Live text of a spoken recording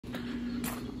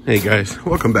Hey guys,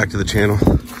 welcome back to the channel.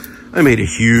 I made a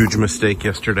huge mistake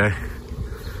yesterday.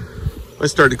 I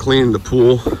started cleaning the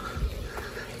pool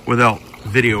without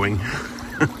videoing.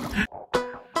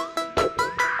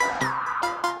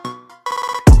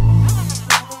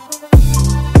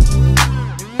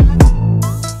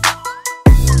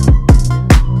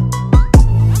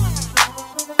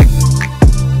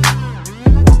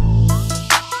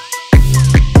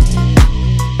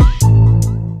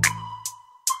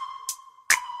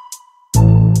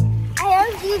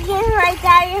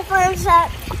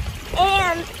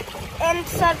 And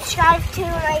subscribe to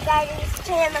my daddy's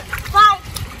channel. Bye.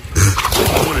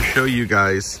 I want to show you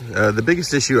guys the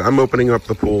biggest issue. I'm opening up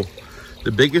the pool.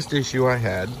 The biggest issue I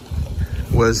had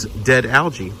was dead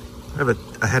algae.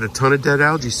 I had a ton of dead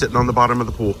algae sitting on the bottom of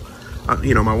the pool.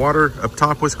 You know, my water up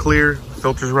top was clear,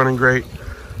 filter's running great.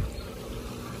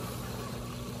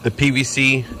 The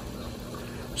PVC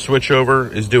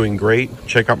switchover is doing great.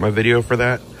 Check out my video for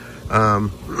that.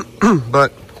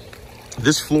 But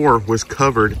this floor was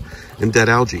covered in dead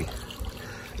algae.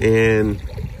 And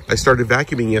I started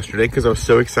vacuuming yesterday because I was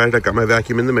so excited. I got my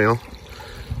vacuum in the mail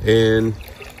and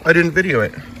I didn't video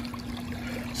it.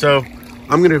 So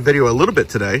I'm going to video a little bit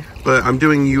today, but I'm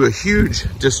doing you a huge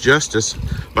disjustice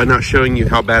by not showing you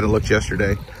how bad it looked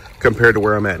yesterday compared to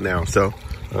where I'm at now. So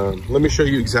let me show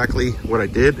you exactly what I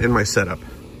did in my setup.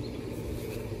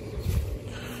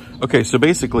 Okay, so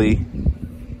basically,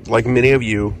 like many of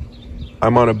you,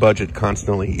 I'm on a budget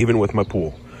constantly, even with my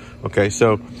pool. Okay,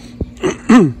 so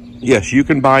yes, you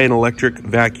can buy an electric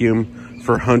vacuum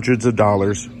for hundreds of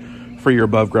dollars for your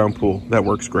above ground pool. That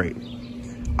works great.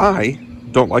 I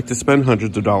don't like to spend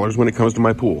hundreds of dollars when it comes to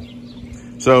my pool.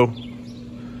 So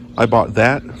I bought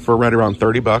that for right around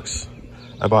 30 bucks.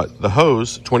 I bought the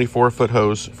hose, 24-foot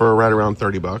hose, for right around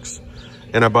 30 bucks.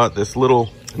 And I bought this little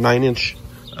 9-inch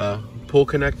pool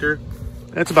connector.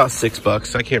 That's about 6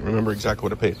 bucks. I can't remember exactly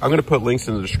what I paid. I'm going to put links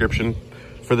in the description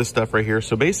for this stuff right here.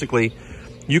 So basically,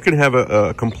 you can have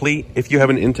a complete, if you have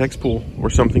an Intex pool or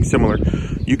something similar,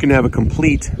 you can have a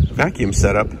complete vacuum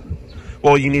setup.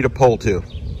 Well, you need a pole too.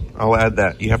 I'll add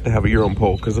that. You have to have your own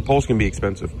pole because the poles can be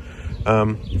expensive.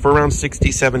 For around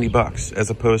 60, 70 bucks as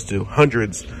opposed to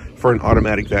hundreds for an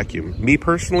automatic vacuum. Me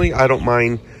personally, I don't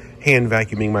mind hand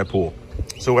vacuuming my pool.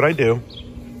 So what I do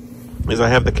is I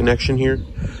have the connection here.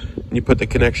 You put the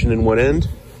connection in one end.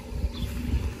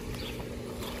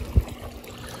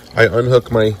 I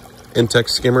unhook my Intex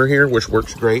skimmer here, which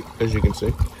works great, as you can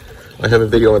see. I have a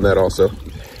video on that also.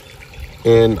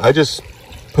 And I just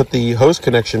put the hose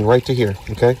connection right to here,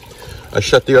 okay? I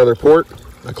shut the other port.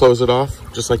 I close it off,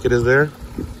 just like it is there.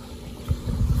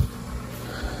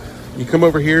 You come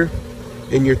over here,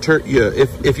 and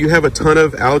if you have a ton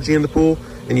of algae in the pool,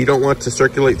 and you don't want to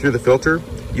circulate through the filter,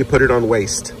 you put it on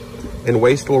waste. And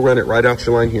waste will run it right out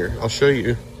your line here. I'll show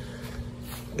you.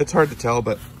 It's hard to tell,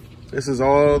 but this is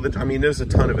all I mean, there's a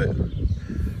ton of it.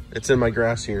 It's in my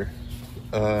grass here.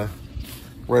 Right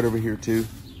over here too.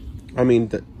 I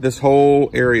mean, this whole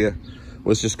area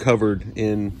was just covered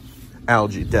in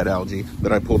algae, dead algae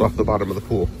that I pulled off the bottom of the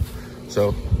pool.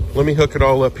 So let me hook it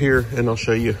all up here and I'll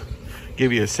show you,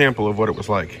 give you a sample of what it was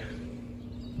like.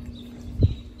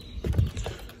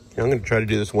 I'm gonna try to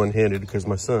do this one-handed because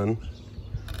my son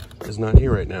is not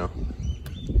here right now.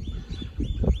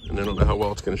 And I don't know how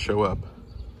well it's gonna show up.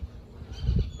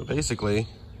 But basically,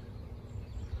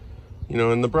 you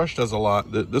know, and the brush does a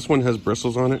lot. This one has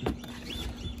bristles on it.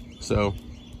 So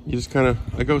you just kind of,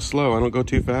 I go slow, I don't go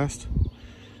too fast.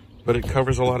 But it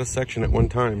covers a lot of section at one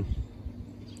time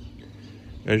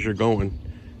as you're going.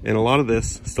 And a lot of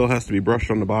this still has to be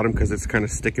brushed on the bottom because it's kind of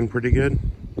sticking pretty good.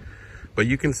 But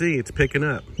you can see it's picking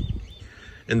up.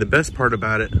 And the best part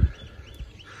about it,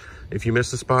 if you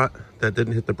miss a spot that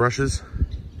didn't hit the brushes,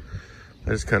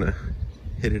 I just kind of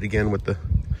hit it again with the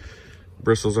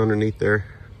bristles underneath there.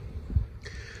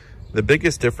 The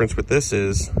biggest difference with this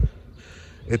is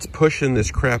it's pushing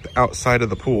this crap outside of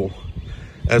the pool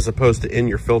as opposed to in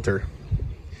your filter.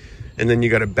 And then you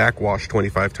got to backwash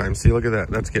 25 times. See, look at that.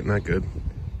 That's getting that good.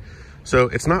 So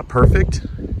it's not perfect,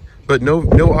 but no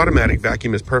automatic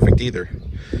vacuum is perfect either.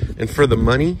 And for the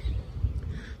money,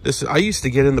 I used to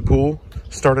get in the pool,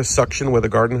 start a suction with a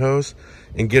garden hose,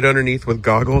 and get underneath with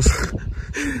goggles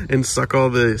and suck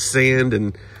all the sand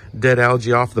and dead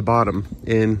algae off the bottom.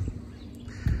 And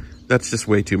that's just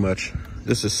way too much.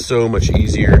 This is so much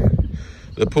easier.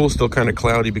 The pool's still kind of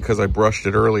cloudy because I brushed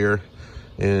it earlier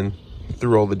and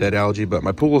threw all the dead algae, but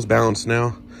my pool is balanced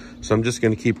now. So I'm just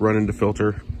gonna keep running the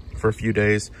filter for a few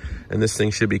days, and this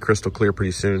thing should be crystal clear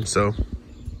pretty soon. So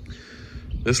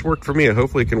this worked for me.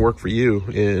 Hopefully it can work for you,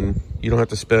 and you don't have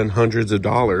to spend hundreds of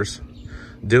dollars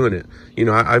doing it. You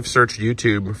know, I've searched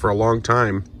YouTube for a long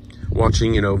time,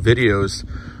 watching, you know, videos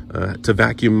to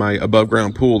vacuum my above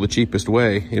ground pool the cheapest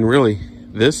way. And really,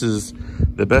 this is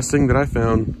the best thing that I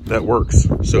found that works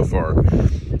so far,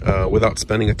 without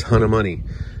spending a ton of money.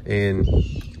 And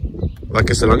like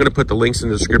I said, I'm going to put the links in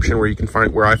the description where you can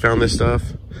find where I found this stuff.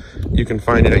 You can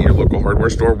find it at your local hardware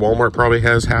store. Walmart probably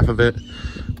has half of it,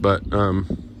 but I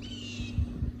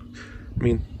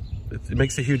mean, it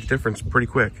makes a huge difference pretty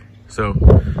quick. So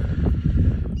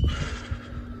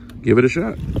give it a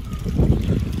shot.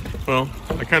 Well,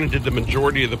 I kind of did the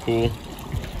majority of the pool,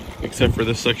 except for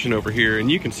this section over here, and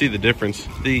you can see the difference.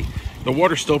 The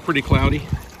water's still pretty cloudy,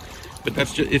 but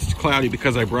that's just, it's cloudy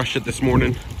because I brushed it this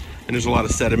morning, and there's a lot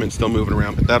of sediment still moving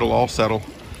around, but that'll all settle.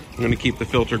 I'm going to keep the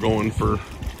filter going for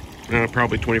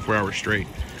probably 24 hours straight.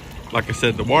 Like I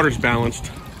said, the water's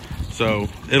balanced, so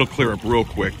it'll clear up real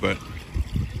quick, but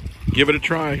give it a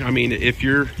try. I mean, if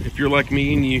you're like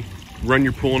me and you run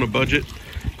your pool on a budget,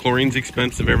 chlorine's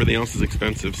expensive, everything else is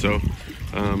expensive. So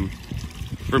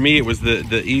for me, it was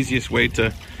the easiest way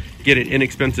to get an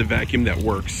inexpensive vacuum that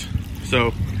works.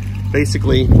 So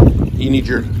basically, you need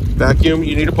your vacuum,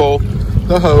 you need to pull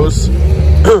the hose,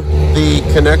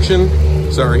 the connection,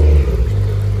 sorry,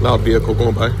 loud vehicle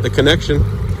going by, the connection,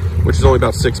 which is only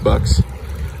about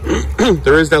 $6.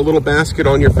 There is that little basket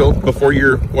on your filter before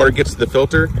your water gets to the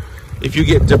filter. If you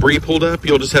get debris pulled up,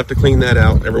 you'll just have to clean that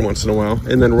out every once in a while,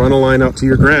 and then run a line out to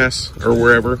your grass or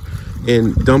wherever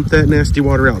and dump that nasty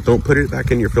water out. Don't put it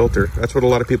back in your filter. That's what a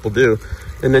lot of people do.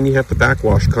 And then you have to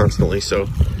backwash constantly. So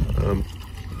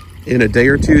in a day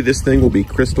or two, this thing will be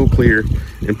crystal clear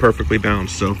and perfectly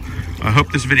balanced. So I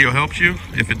hope this video helped you.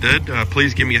 If it did,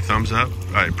 please give me a thumbs up.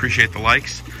 I appreciate the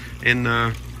likes,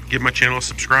 and give my channel a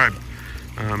subscribe.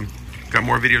 Got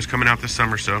more videos coming out this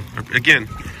summer. So again,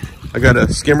 I got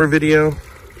a skimmer video.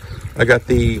 I got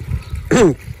the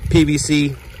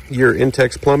PVC, your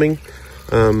Intex plumbing.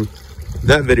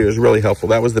 That video is really helpful.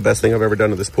 That was the best thing I've ever done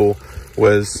to this pool,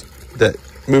 was that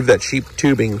move that cheap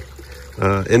tubing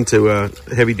into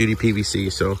heavy duty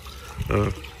PVC. So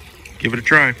give it a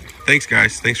try. Thanks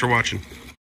guys. Thanks for watching.